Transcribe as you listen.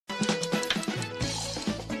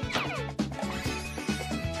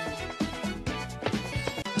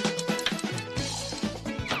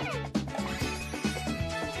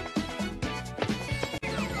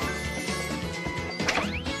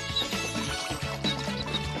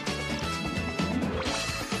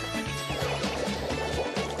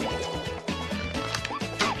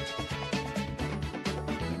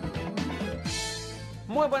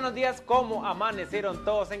Muy buenos días, ¿cómo amanecieron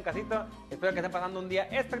todos en casita? Espero que estén pasando un día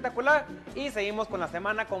espectacular y seguimos con la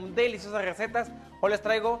semana con deliciosas recetas. Hoy les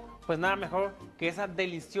traigo pues nada mejor que esa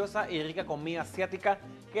deliciosa y rica comida asiática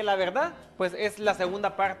que la verdad pues es la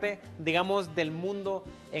segunda parte, digamos, del mundo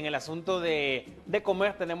en el asunto de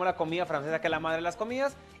comer. Tenemos la comida francesa, que es la madre de las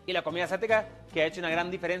comidas, y la comida asiática, que ha hecho una gran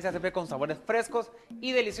diferencia, siempre con sabores frescos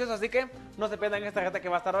y deliciosos. Así que no se pierdan esta receta que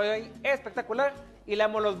va a estar hoy espectacular. Y le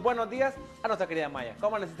damos los buenos días a nuestra querida Maya.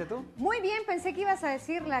 ¿Cómo le hiciste tú? Muy bien, pensé que ibas a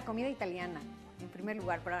decir la comida italiana en primer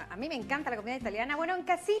lugar, pero a mí me encanta la comida italiana. Bueno, en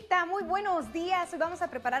casita, muy buenos días. Hoy vamos a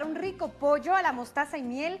preparar un rico pollo a la mostaza y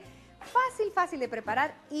miel. Fácil de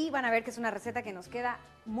preparar, y van a ver que es una receta que nos queda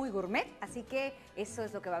muy gourmet, así que eso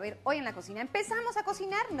es lo que va a haber hoy en la cocina. Empezamos a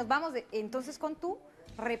cocinar y nos vamos entonces con tu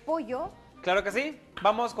repollo. Claro que sí,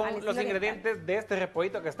 vamos con los ingredientes de este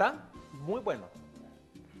repollito que está muy bueno.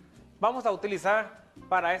 Vamos a utilizar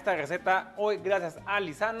para esta receta hoy, gracias a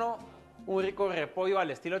Lizano, un rico repollo al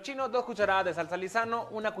estilo chino, 2 cucharadas de salsa Lizano,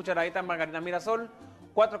 1 cucharadita de margarina Mirasol,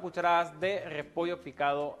 4 cucharadas de repollo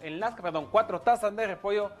picado en lascas, perdón, 4 tazas de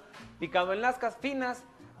repollo picado en lascas finas,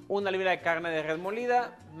 1 libra de carne de res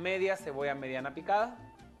molida, media cebolla mediana picada,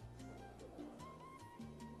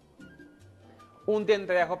 1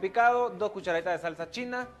 diente de ajo picado, 2 cucharaditas de salsa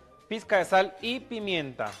china, pizca de sal y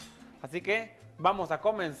pimienta. Así que vamos a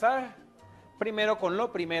comenzar primero con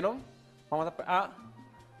lo primero. Vamos a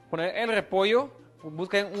poner el repollo.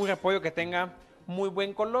 Busquen un repollo que tenga muy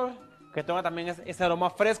buen color, que tenga también ese aroma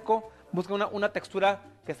fresco. Busquen una textura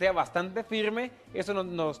que sea bastante firme. Eso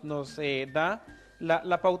nos da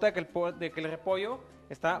la pauta de que el repollo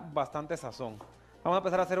está bastante sazón. Vamos a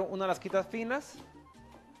empezar a hacer unas lasquitas finas.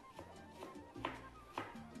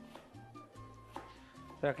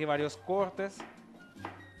 Aquí varios cortes.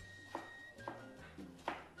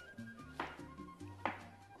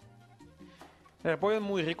 El repollo es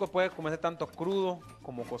muy rico, puede comerse tanto crudo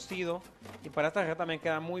como cocido, y para esta receta también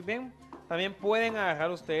queda muy bien. También pueden agarrar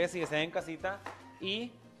ustedes, si desean, en casita,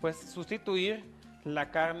 y pues sustituir la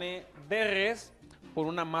carne de res por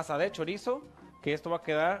una masa de chorizo, que esto va a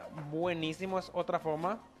quedar buenísimo. Es otra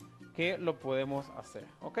forma que lo podemos hacer,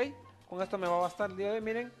 ¿ok? Con esto me va a bastar el día de hoy.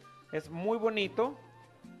 Miren, es muy bonito,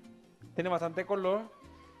 tiene bastante color,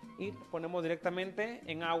 y ponemos directamente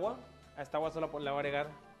en agua. A esta agua solo le voy a agregar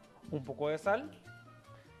un poco de sal.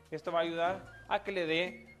 Esto va a ayudar a que le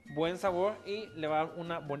dé buen sabor y le va a dar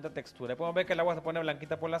una bonita textura. Podemos ver que el agua se pone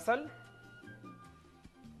blanquita por la sal.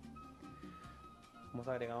 Vamos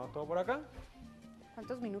agregando todo por acá.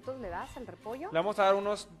 ¿Cuántos minutos le das al repollo? Le vamos a dar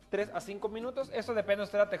unos 3 a 5 minutos. Eso depende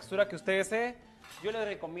de la textura que usted desee. Yo les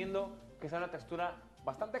recomiendo que sea una textura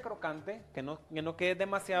bastante crocante, que no quede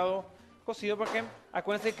demasiado cocido, porque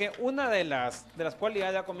acuérdense que una de las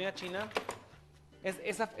cualidades de la comida china es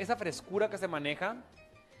esa frescura que se maneja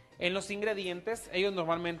en los ingredientes. Ellos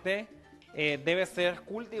normalmente debe ser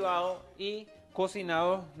cultivado y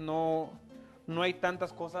cocinado. No hay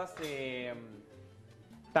tantas cosas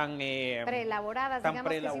tan preelaboradas,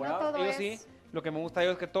 digamos, que si no todo ellos es... sí, lo que me gusta de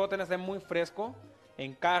ellos es que todo tiene que ser muy fresco,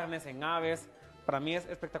 en carnes, en aves. Para mí es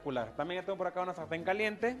espectacular. También ya tengo por acá una sartén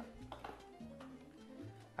caliente.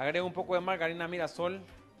 Agrego un poco de margarina Mirasol.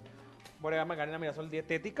 Voy a agregar margarina Mirasol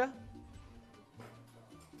dietética.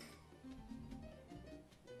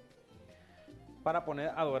 Para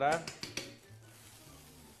poner a dorar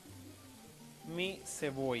mi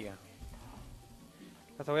cebolla.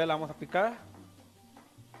 La cebolla la vamos a picar.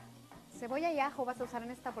 ¿Cebolla y ajo vas a usar en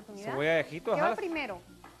esta oportunidad? Cebolla y ajito. ¿Qué va primero?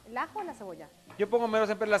 ¿El ajo o la cebolla? Yo pongo mero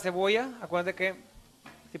siempre la cebolla. Acuérdense que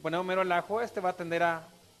si ponemos mero el ajo, este va a tender a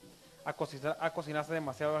cocinarse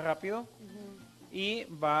demasiado rápido. Y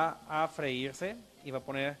va a freírse y va a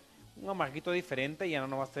poner un amarguito diferente, y ya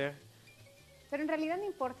no va a ser... Pero en realidad no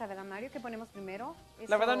importa, ¿verdad, Mario? ¿Qué ponemos primero?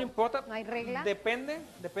 La verdad no importa. ¿No hay regla? Depende.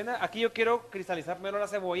 Aquí yo quiero cristalizar primero la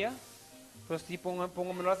cebolla. Entonces sí pongo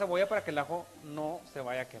primero la cebolla para que el ajo no se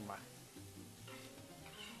vaya a quemar.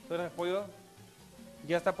 Entonces el pollo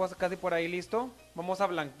ya está pues casi por ahí listo. Vamos a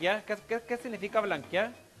blanquear. ¿Qué significa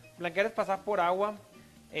blanquear? Blanquear es pasar por agua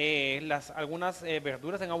algunas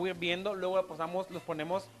verduras en agua hirviendo. Luego los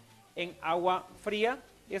ponemos en agua fría.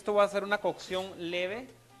 Esto va a ser una cocción leve.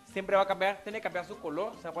 Siempre va a cambiar, tiene que cambiar su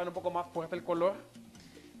color, se va a poner un poco más fuerte el color.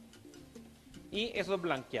 Y eso es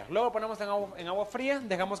blanquear. Luego lo ponemos en agua fría,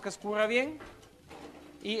 dejamos que escurra bien.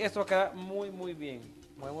 Y esto va a quedar muy bien.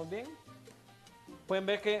 Movemos bien. Pueden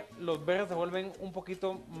ver que los verdes se vuelven un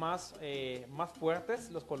poquito más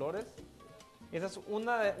fuertes, los colores. Esa es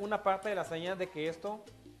una parte de la señal de que esto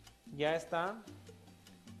ya está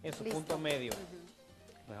en su punto medio.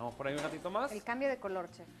 Dejamos por ahí un ratito más. El cambio de color,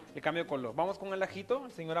 chef. El cambio de color. Vamos con el ajito.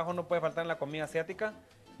 El señor ajo no puede faltar en la comida asiática.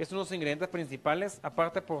 Es uno de los ingredientes principales.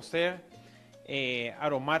 Aparte por ser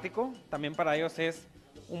aromático, también para ellos es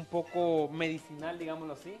un poco medicinal,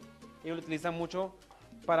 digámoslo así. Ellos lo utilizan mucho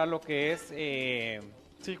para lo que es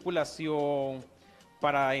circulación,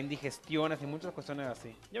 para indigestiones y muchas cuestiones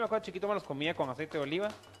así. Yo me acuerdo chiquito me los comía con aceite de oliva.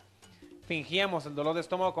 Fingíamos el dolor de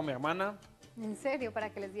estómago con mi hermana. ¿En serio? Para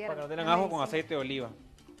que les dieran. Para que nos dieran ajo con aceite de oliva.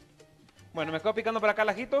 Bueno, me quedo picando por acá el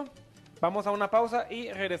ajito. Vamos a una pausa y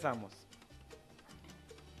regresamos.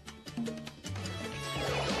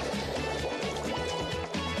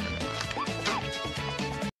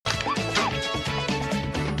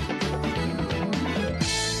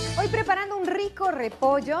 Hoy preparando un rico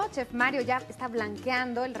repollo. Chef Mario ya está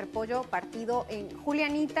blanqueando el repollo partido en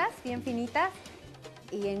julianitas, bien finitas.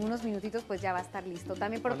 Y en unos minutitos pues ya va a estar listo.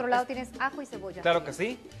 También por otro lado tienes ajo y cebolla. Claro que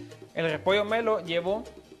sí. El repollo me lo llevo.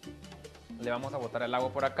 Le vamos a botar el agua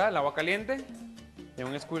por acá, el agua caliente, en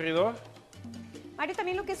un escurridor. Mario,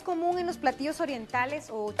 también lo que es común en los platillos orientales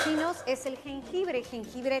o chinos es el jengibre.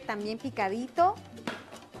 Jengibre también picadito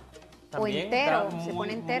También o entero. da Se muy,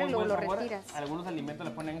 pone entero y muy luego lo buen sabor. retiras. Algunos alimentos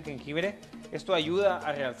le ponen jengibre. Esto ayuda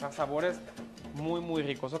a realzar sabores muy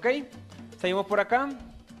ricos, ¿ok? Seguimos por acá.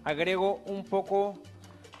 Agrego un poco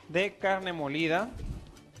de carne molida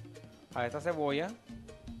a esta cebolla.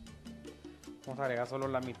 Vamos a agregar solo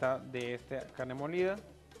la mitad de esta carne molida.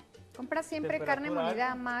 ¿Compras siempre carne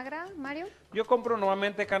molida magra, Mario? Yo compro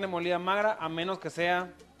normalmente carne molida magra, a menos que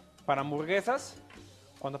sea para hamburguesas.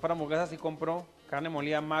 Cuando es para hamburguesas sí compro carne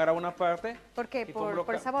molida magra una parte. ¿Por qué? Y ¿Por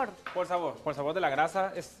compro el sabor? Por el sabor de la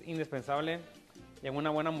grasa es indispensable en una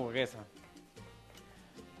buena hamburguesa.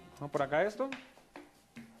 Vamos por acá esto.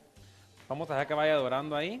 Vamos a dejar que vaya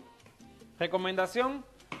dorando ahí. Recomendación,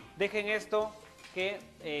 dejen esto que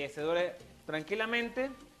se dore tranquilamente.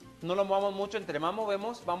 No lo movamos mucho, entre más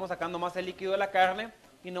movemos, vamos sacando más el líquido de la carne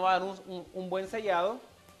y no va a dar un buen sellado.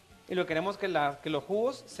 Y lo que queremos es que los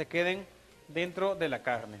jugos se queden dentro de la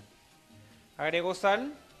carne. Agrego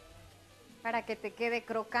sal. Para que te quede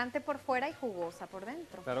crocante por fuera y jugosa por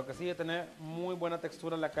dentro. Claro que sí, de tener muy buena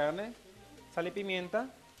textura la carne. Sal y pimienta.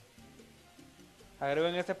 Agrego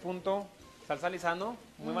en este punto salsa Lizano,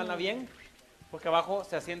 muy mala bien, porque abajo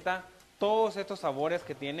se asienta todos estos sabores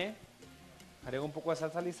que tiene. Agrego un poco de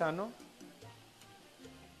salsa Lizano.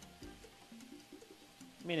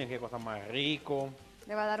 Miren qué cosa más rico.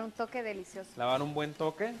 Le va a dar un toque delicioso. Le va a dar un buen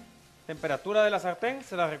toque. Temperatura de la sartén,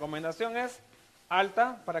 la recomendación es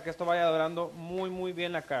alta para que esto vaya dorando muy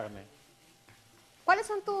bien la carne. ¿Cuáles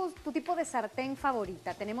son tu tipo de sartén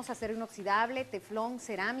favorita? Tenemos acero inoxidable, teflón,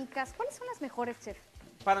 cerámicas. ¿Cuáles son las mejores, chef?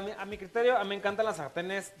 Para mí, a mi criterio, a mí me encantan las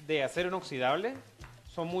sartenes de acero inoxidable.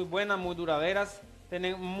 Son muy buenas, muy duraderas,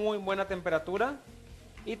 tienen muy buena temperatura.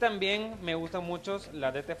 Y también me gustan mucho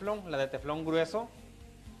las de teflón grueso.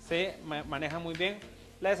 Se maneja muy bien.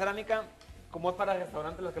 La de cerámica, como es para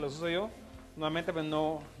restaurantes los que los uso yo, normalmente pues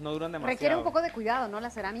no duran demasiado. Requiere un poco de cuidado, ¿no?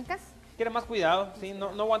 Las cerámicas. Quieren más cuidado, ¿sí? No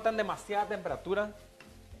aguantan demasiada temperatura.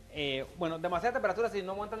 Bueno, demasiada temperatura, sí,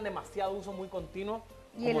 no aguantan demasiado uso muy continuo.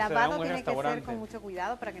 Y el lavado tiene que ser con mucho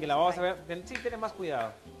cuidado para que y el no lavado se vaya. sí, tiene más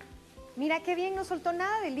cuidado. Mira qué bien, no soltó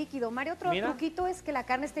nada de líquido. Mario, otro truquito es que la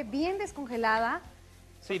carne esté bien descongelada.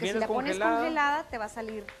 Sí, bien si la pones congelada te va a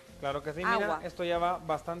salir claro que sí, agua. mira, esto ya va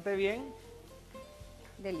bastante bien.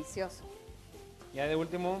 Delicioso. Ya de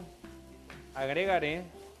último agregaré.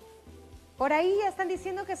 Por ahí ya están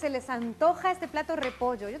diciendo que se les antoja este plato de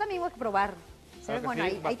repollo. Yo también voy a probar. Claro Bueno,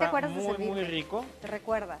 sí, ahí te acuerdas de servirme. muy rico. ¿Te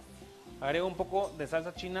recuerdas? Agrego un poco de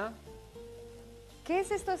salsa china. ¿Qué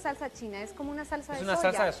es esto de salsa china? Es como una salsa de soya. Es una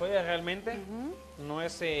salsa de soya realmente. No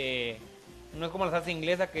es como la salsa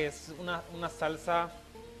inglesa, que es una salsa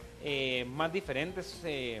más diferente.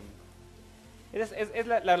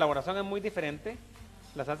 La elaboración es muy diferente.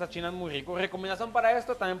 La salsa china es muy rico. Recomendación para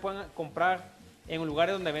esto, también pueden comprar en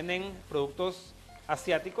lugares donde venden productos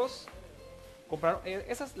asiáticos. Comprar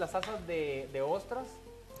las salsas de ostras,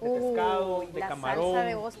 de pescado, de camarón. La salsa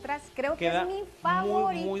de ostras, creo que es mi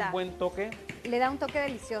favorita. Muy buen toque. Le da un toque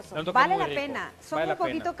delicioso. Un toque vale muy la rico. pena. Son Vale un la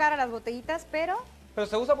poquito pena. caras las botellitas, pero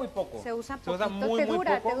se usa muy poco. se usa Se usa poquito. muy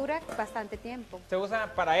Te poco. dura bastante tiempo. Se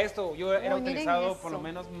usa para esto. Yo he Miren utilizado eso. por lo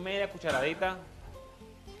menos media cucharadita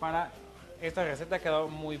para esta receta. Ha quedado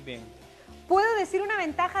muy bien. Puedo decir una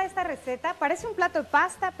ventaja de esta receta. Parece un plato de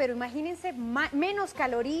pasta, pero imagínense menos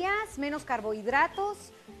calorías, menos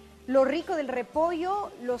carbohidratos, lo rico del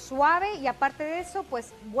repollo, lo suave y aparte de eso,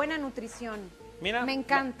 pues buena nutrición. Mira, me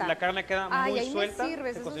encanta. La carne queda muy ahí suelta, me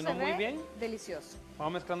sirves, se eso cocinó se muy ve bien. Delicioso.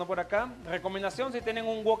 Vamos mezclando por acá. Recomendación, si tienen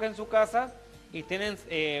un wok en su casa y tienen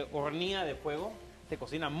hornilla de fuego, se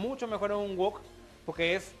cocina mucho mejor en un wok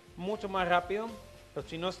porque es mucho más rápido. Los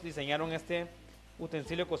chinos diseñaron este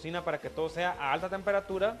utensilio de cocina para que todo sea a alta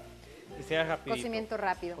temperatura y sea rápido. Cocimiento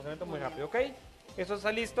rápido. Cocimiento muy rápido, ¿ok? Eso está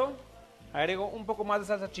listo. Agrego un poco más de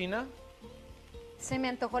salsa china. Se me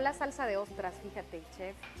antojó la salsa de ostras, fíjate,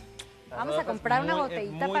 chef. La Vamos salsa a comprar una es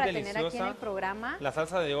botellita muy para tener aquí en deliciosa. el programa. La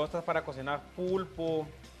salsa de ostras para cocinar pulpo,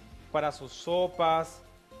 para sus sopas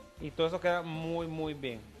y todo eso queda muy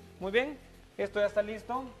bien. Muy bien, esto ya está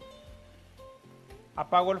listo.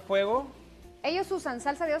 Apago el fuego. Ellos usan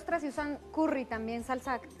salsa de ostras y usan curry también,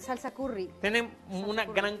 salsa curry. Tienen una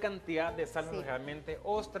curry. gran cantidad de salsas Sí. realmente.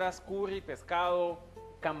 Ostras, curry, pescado,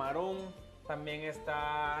 camarón. También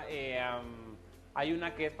está, hay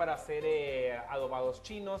una que es para hacer adobados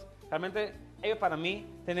chinos. Realmente ellos para mí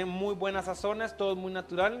tienen muy buenas sazones, todo es muy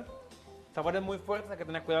natural. Sabores muy fuertes, hay que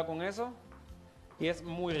tener cuidado con eso. Y es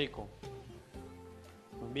muy rico.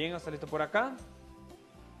 Muy bien, está listo por acá.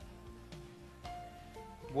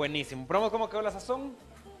 Buenísimo. Probamos cómo quedó la sazón.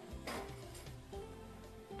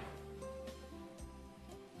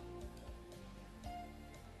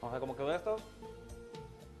 Vamos a ver cómo quedó esto.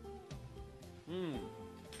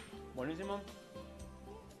 Buenísimo.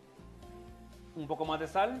 Un poco más de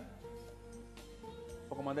sal. Un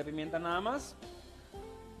poco más de pimienta nada más.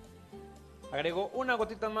 Agrego una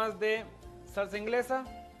gotita más de salsa inglesa.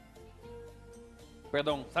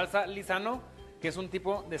 Perdón, salsa Lizano, que es un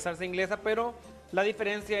tipo de salsa inglesa, pero la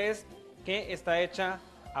diferencia es que está hecha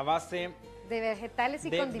a base De vegetales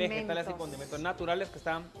y condimentos naturales, que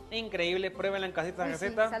están increíbles. Pruébenla en casita Uy, esta sí,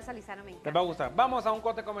 receta. salsa Lizano me encanta. Les va a gustar. Vamos a un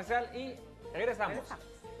corte comercial y regresamos.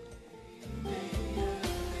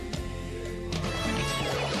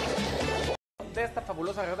 De esta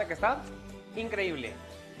fabulosa receta que está increíble.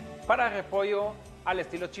 Para repollo al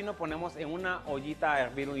estilo chino ponemos en una ollita a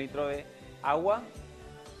hervir 1 litro de agua.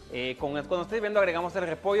 Cuando estéis viendo agregamos el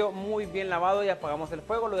repollo muy bien lavado y apagamos el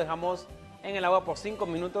fuego. Lo dejamos en el agua por 5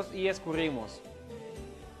 minutos y escurrimos.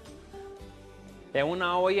 En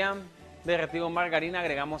una olla derretido margarina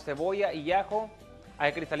agregamos cebolla y ajo a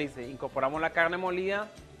que cristalice. Incorporamos la carne molida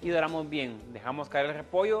y doramos bien. Dejamos caer el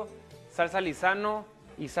repollo, salsa Lizano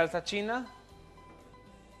y salsa china.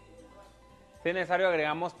 Si es necesario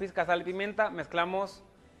agregamos pizca, sal y pimienta, mezclamos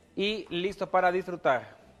y listo para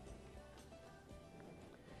disfrutar.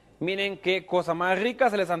 Miren qué cosa más rica,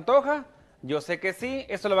 ¿se les antoja? Yo sé que sí,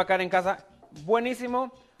 esto lo va a quedar en casa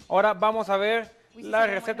buenísimo. Ahora vamos a ver la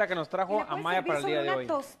receta que nos trajo Amaya para el día de hoy.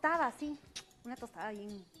 Una tostada, sí. Una tostada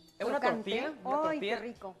bien Es una crocante. tortilla. Ay, qué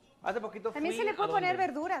rico. Hace poquito También fui se le puede a poner donde-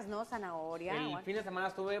 verduras, ¿no? Zanahoria. El fin de semana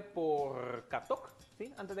estuve por Catoc,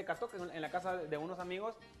 ¿sí? Antes de Catoc, en la casa de unos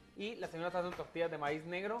amigos. Y la señora está haciendo tortillas de maíz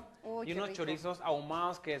negro Uy, y qué unos rico. chorizos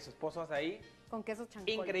ahumados que su esposo hace ahí. Con queso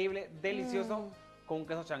chancol. Increíble, delicioso, con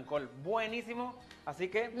queso chancol. Buenísimo. Así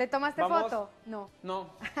que. ¿Le tomaste vamos- foto? No.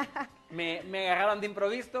 No. Me agarraron de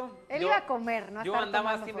improviso. Él iba a comer, ¿no? A Yo estar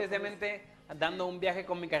andaba tomando fotos. simplemente dando un viaje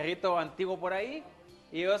con mi carrito antiguo por ahí.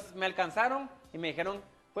 Y ellos me alcanzaron y me dijeron,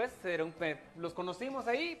 pues, los conocimos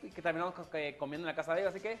ahí y que terminamos comiendo en la casa de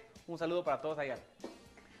ellos. Así que un saludo para todos allá.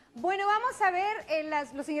 Bueno, vamos a ver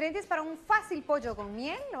los ingredientes para un fácil pollo con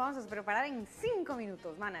miel. Lo vamos a preparar en 5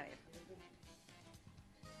 minutos, van a ver.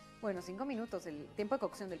 Bueno, 5 minutos, el tiempo de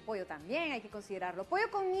cocción del pollo también hay que considerarlo.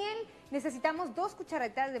 Pollo con miel, necesitamos 2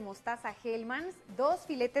 cucharaditas de mostaza Hellmann's, 2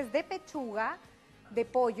 filetes de pechuga de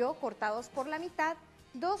pollo cortados por la mitad,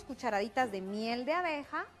 2 cucharaditas de miel de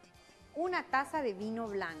abeja, 1 taza de vino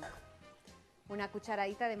blanco, 1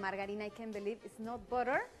 cucharadita de margarina I Can't Believe It's Not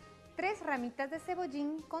Butter, 3 ramitas de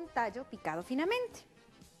cebollín con tallo picado finamente.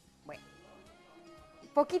 Bueno,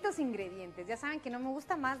 poquitos ingredientes. Ya saben que no me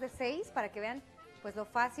gusta más de 6 para que vean pues lo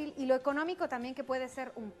fácil y lo económico también que puede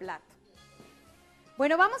ser un plato.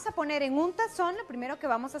 Bueno, vamos a poner en un tazón. Lo primero que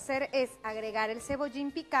vamos a hacer es agregar el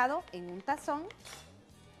cebollín picado en un tazón.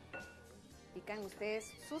 Pican ustedes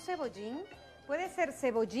su cebollín. Puede ser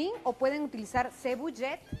cebollín o pueden utilizar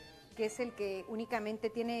cebullet, que es el que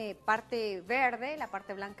únicamente tiene parte verde, la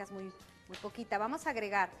parte blanca es muy poquita. Vamos a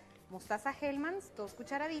agregar mostaza Hellmann's, 2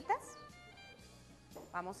 cucharaditas.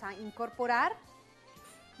 Vamos a incorporar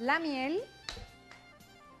la miel.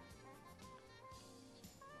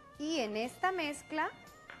 Y en esta mezcla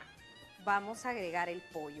vamos a agregar el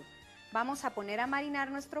pollo. Vamos a poner a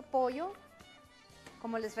marinar nuestro pollo.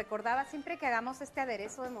 Como les recordaba, siempre que hagamos este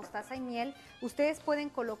aderezo de mostaza y miel, ustedes pueden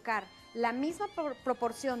colocar la misma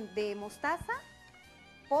proporción de mostaza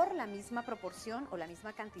por la misma proporción o la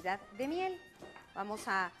misma cantidad de miel. Vamos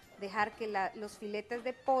a dejar que los filetes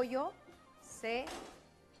de pollo se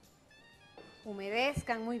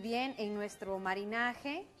humedezcan muy bien en nuestro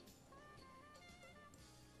marinaje.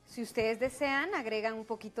 Si ustedes desean, agregan un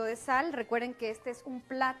poquito de sal. Recuerden que este es un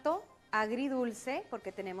plato agridulce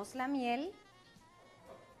porque tenemos la miel.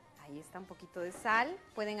 Ahí está un poquito de sal.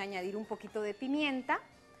 Pueden añadir un poquito de pimienta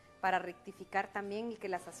para rectificar también y que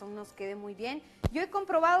la sazón nos quede muy bien. Yo he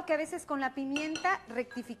comprobado que a veces con la pimienta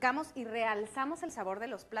rectificamos y realzamos el sabor de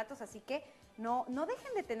los platos, así que no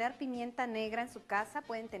dejen de tener pimienta negra en su casa.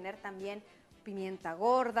 Pueden tener también pimienta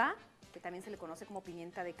gorda, que también se le conoce como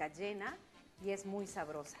pimienta de cayena, y es muy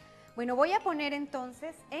sabrosa. Bueno, voy a poner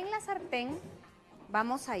entonces en la sartén,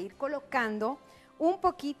 vamos a ir colocando un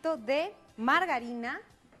poquito de margarina.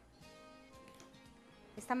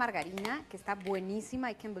 Esta margarina que está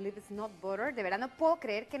buenísima, I can't believe it's not butter. De verdad no puedo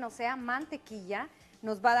creer que no sea mantequilla.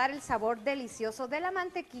 Nos va a dar el sabor delicioso de la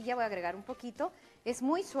mantequilla. Voy a agregar un poquito. Es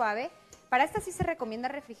muy suave. Para esta sí se recomienda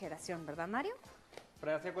refrigeración, ¿verdad, Mario?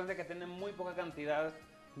 Pero darse cuenta que tiene muy poca cantidad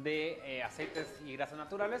de aceites y grasas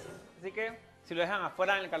naturales. Así que si lo dejan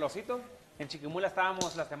afuera en el calorcito, en Chiquimula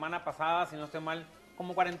estábamos la semana pasada, si no estoy mal,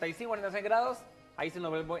 como 45, 46 grados. Ahí se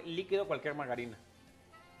nos vuelve líquido cualquier margarina.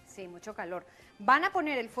 Sí, mucho calor. Van a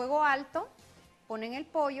poner el fuego alto, ponen el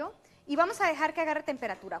pollo y vamos a dejar que agarre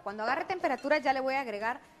temperatura. Cuando agarre temperatura ya le voy a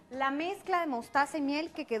agregar la mezcla de mostaza y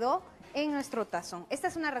miel que quedó en nuestro tazón. Esta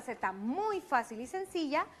es una receta muy fácil y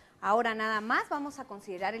sencilla. Ahora nada más vamos a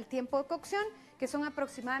considerar el tiempo de cocción, que son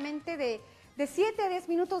aproximadamente de 7 a 10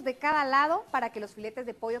 minutos de cada lado para que los filetes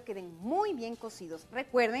de pollo queden muy bien cocidos.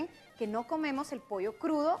 Recuerden que no comemos el pollo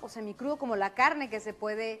crudo o semicrudo como la carne que se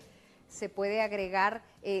puede agregar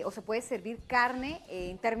o se puede servir carne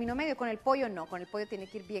en término medio. Con el pollo no, con el pollo tiene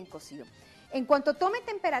que ir bien cocido. En cuanto tome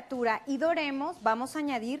temperatura y doremos, vamos a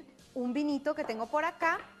añadir un vinito que tengo por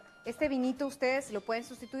acá. Este vinito ustedes lo pueden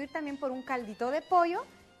sustituir también por un caldito de pollo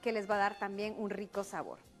que les va a dar también un rico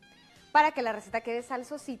sabor. Para que la receta quede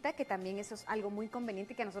salsosita, que también eso es algo muy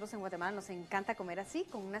conveniente y que a nosotros en Guatemala nos encanta comer así,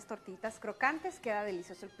 con unas tortillitas crocantes, queda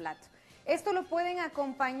delicioso el plato. Esto lo pueden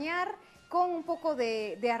acompañar con un poco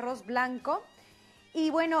de arroz blanco. Y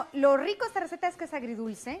bueno, lo rico de esta receta es que es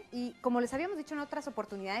agridulce y como les habíamos dicho en otras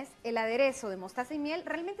oportunidades, el aderezo de mostaza y miel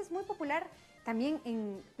realmente es muy popular también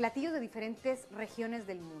en platillos de diferentes regiones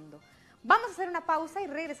del mundo. Vamos a hacer una pausa y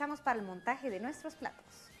regresamos para el montaje de nuestros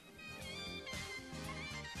platos.